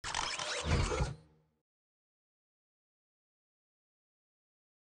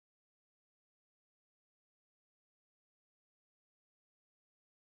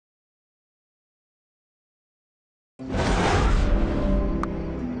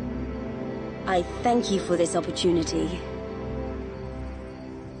I thank you for this opportunity.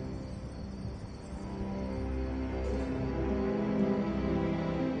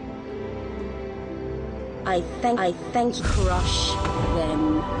 I thank you. Crush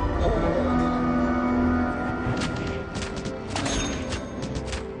them all.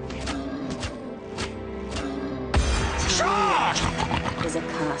 Time is a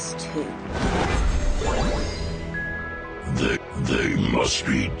curse too. They must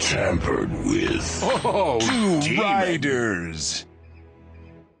be tampered with. Oh, two demon. riders!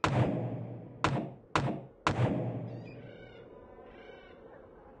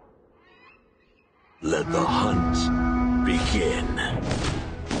 Let the hunt begin.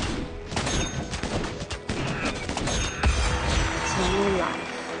 Eternal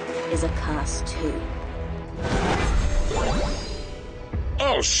life is a curse too.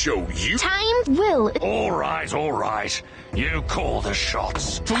 I'll show you. Time will. All right. You call the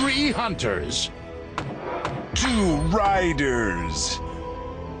shots. 3 hunters. 2 riders.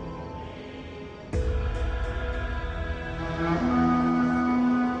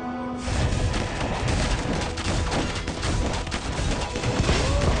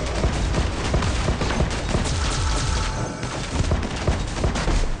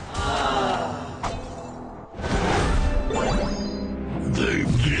 They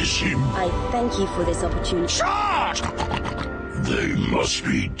miss him. I thank you for this opportunity. Shot! They must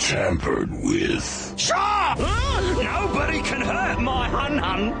be tampered with. Shot! Nobody can hurt my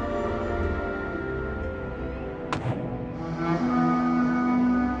hun-hun.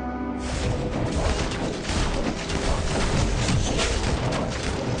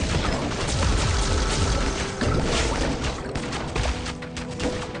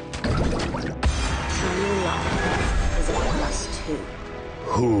 Eternal life is a curse too.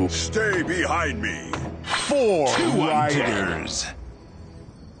 Who? Stay behind me. 4 Two riders.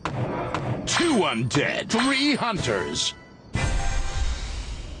 2 undead. 3 hunters.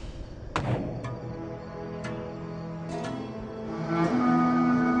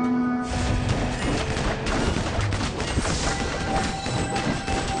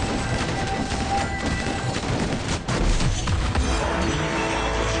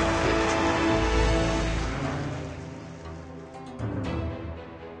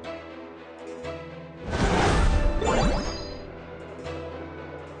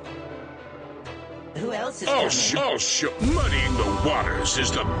 Who else is I'll show. Muddying the waters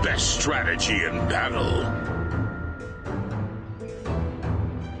is the best strategy in battle.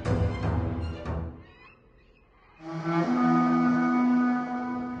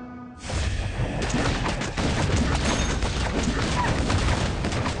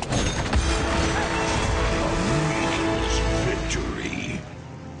 Victory.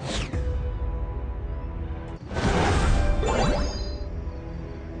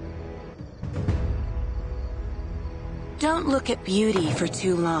 Don't look at beauty for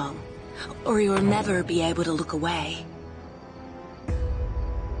too long, or you'll never be able to look away.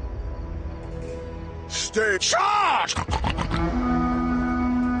 Stay. Shot!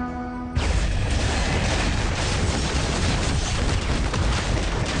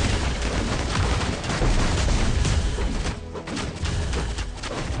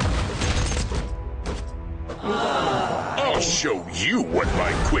 I'll show you what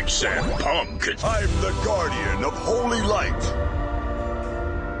my quicksand palm can. I'm the guardian of holy light.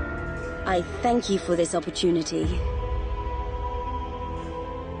 I thank you for this opportunity.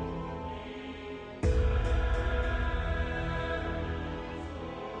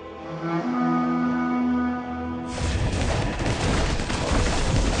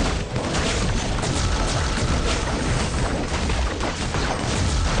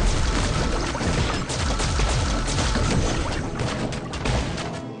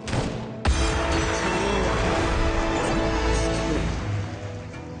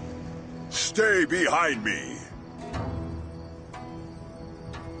 Stay behind me.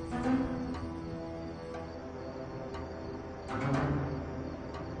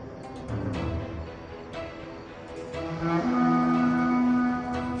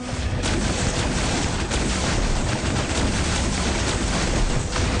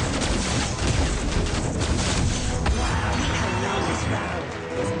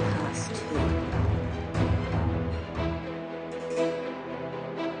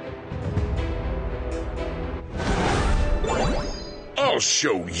 I'll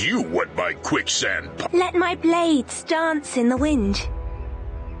show you what my quicksand. Let my blades dance in the wind.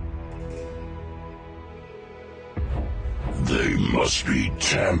 They must be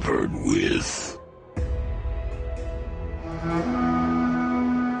tampered with.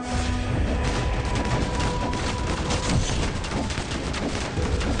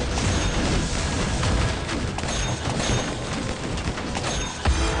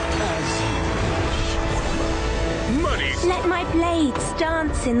 Money. Let my blades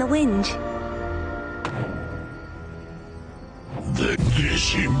dance in the wind.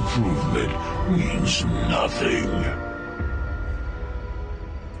 This improvement means nothing.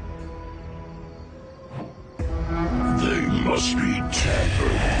 They must be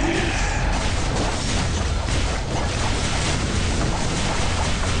tampered with.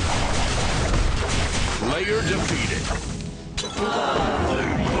 Player defeated. They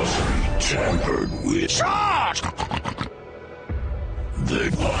must be tampered with. Charge!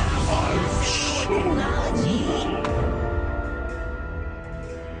 I'm so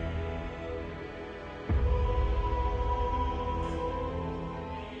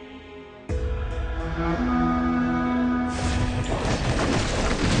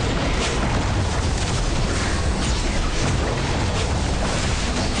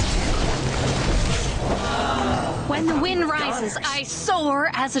When the wind rises, I soar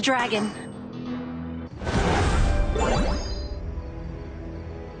as a dragon.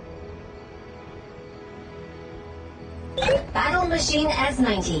 Battle Machine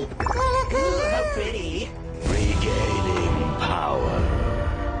S90. How pretty. Regaining power.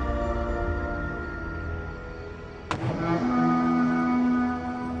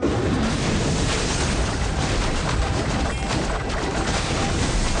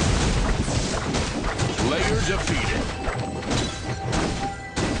 Player defeated.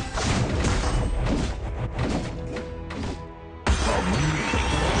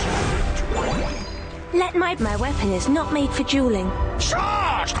 Let my weapon is not made for dueling.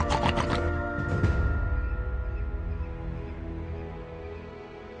 Charge!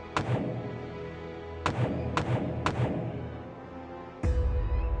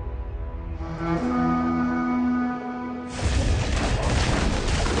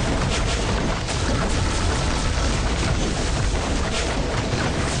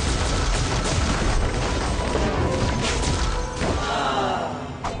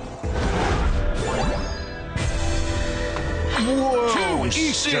 Whoa,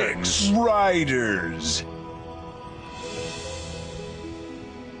 26 riders.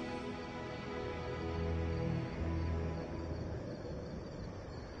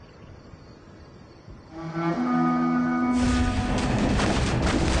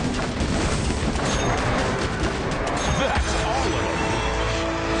 That's all of them.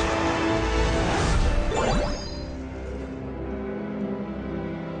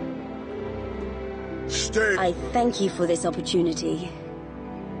 Stay. I thank you for this opportunity.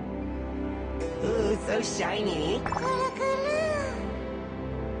 Ooh, so shiny.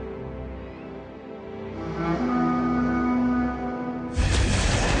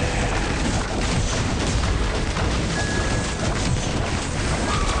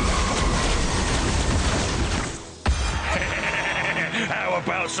 How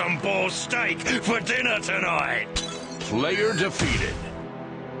about some bull steak for dinner tonight? Player defeated.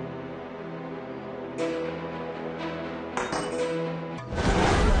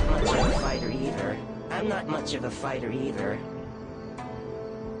 I'm not much of a fighter either.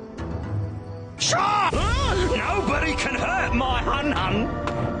 Charge! Nobody can hurt my hun-hun!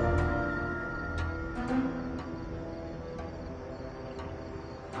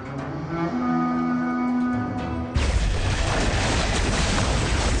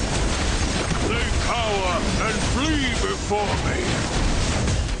 They cower and flee before me.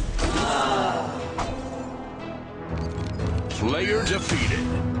 Player defeated.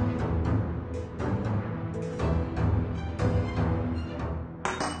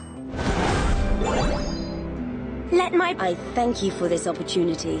 I thank you for this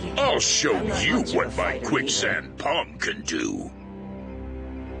opportunity. I'll show I'm not you much of what a my fighter quicksand palm can do.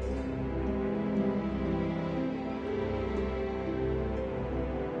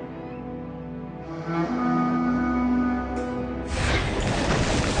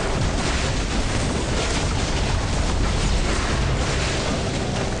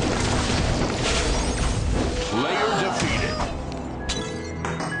 Player defeated.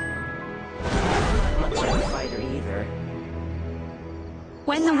 Much of a fighter either.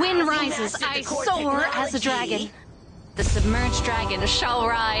 When the wind rises, I soar as a dragon. The submerged dragon shall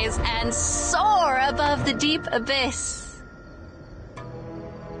rise and soar above the deep abyss.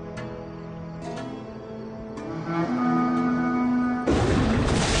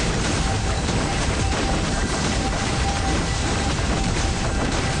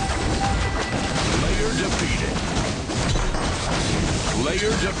 Player defeated. Slayer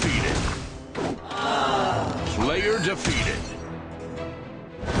defeated. Slayer defeated.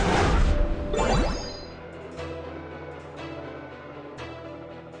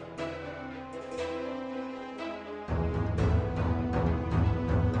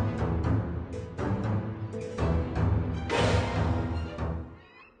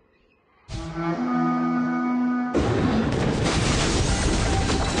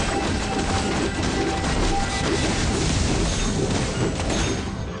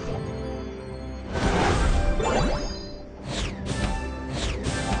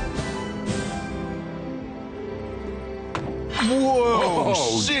 Whoa!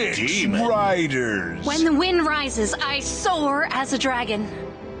 Oh, 6 demon. riders! When the wind rises, I soar as a dragon.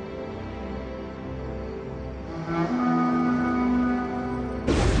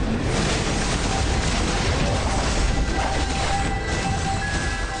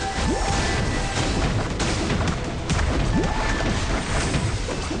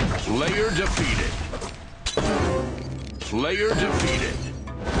 Slayer defeated. Slayer defeated.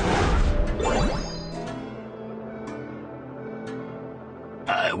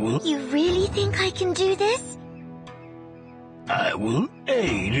 I will. You really think I can do this? I will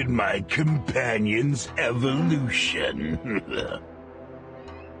aid in my companion's evolution.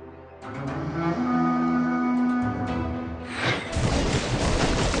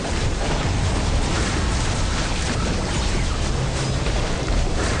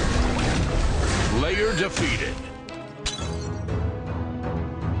 Slayer defeated.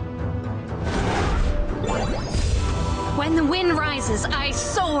 When the wind rises, I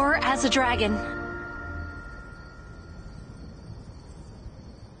soar as a dragon.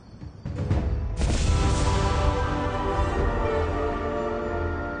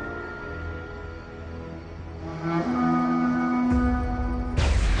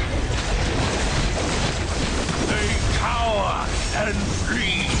 They cower and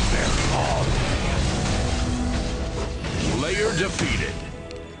flee before me. Slayer defeated.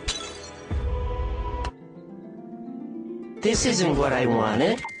 This isn't what I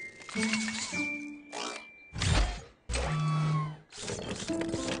wanted.